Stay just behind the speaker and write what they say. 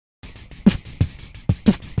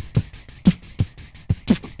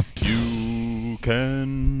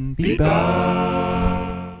Can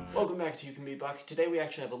Beatbox. Welcome back to You Can Beatbox. Today we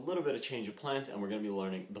actually have a little bit of change of plans and we're going to be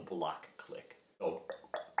learning the block click.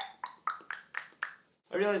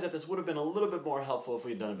 I realized that this would have been a little bit more helpful if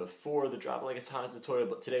we had done it before the Drop It Like It's Hot tutorial,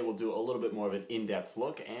 but today we'll do a little bit more of an in-depth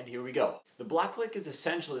look, and here we go. The block click is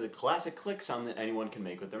essentially the classic click sound that anyone can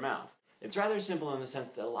make with their mouth. It's rather simple in the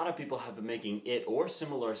sense that a lot of people have been making it or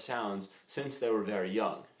similar sounds since they were very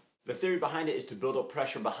young. The theory behind it is to build up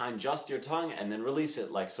pressure behind just your tongue and then release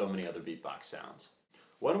it like so many other beatbox sounds.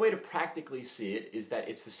 One way to practically see it is that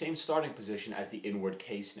it's the same starting position as the inward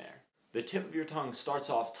K snare. The tip of your tongue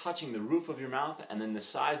starts off touching the roof of your mouth, and then the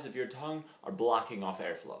sides of your tongue are blocking off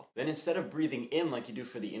airflow. Then instead of breathing in like you do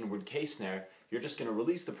for the inward K snare, you're just going to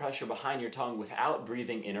release the pressure behind your tongue without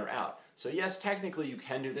breathing in or out. So yes, technically you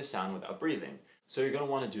can do this sound without breathing. So you're going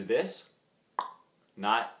to want to do this,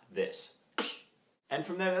 not this. And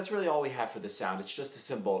from there, that's really all we have for this sound. It's just a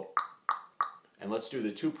simple, and let's do the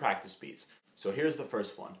two practice beats. So here's the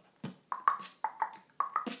first one.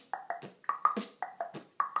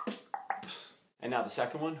 And now the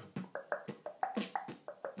second one.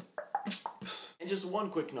 And just one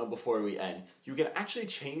quick note before we end. You can actually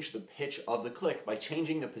change the pitch of the click by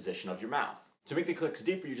changing the position of your mouth. To make the clicks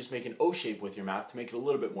deeper, you just make an O shape with your mouth to make it a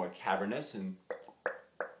little bit more cavernous. And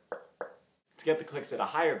to get the clicks at a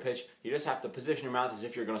higher pitch, you just have to position your mouth as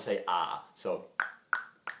if you're going to say ah. So.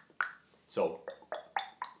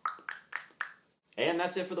 And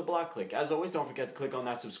that's it for the block click. As always, don't forget to click on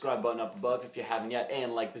that subscribe button up above if you haven't yet,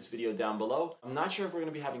 and like this video down below. I'm not sure if we're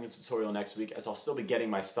going to be having a tutorial next week, as I'll still be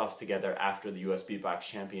getting my stuff together after the US Beatbox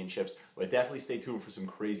Championships, but definitely stay tuned for some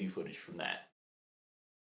crazy footage from that.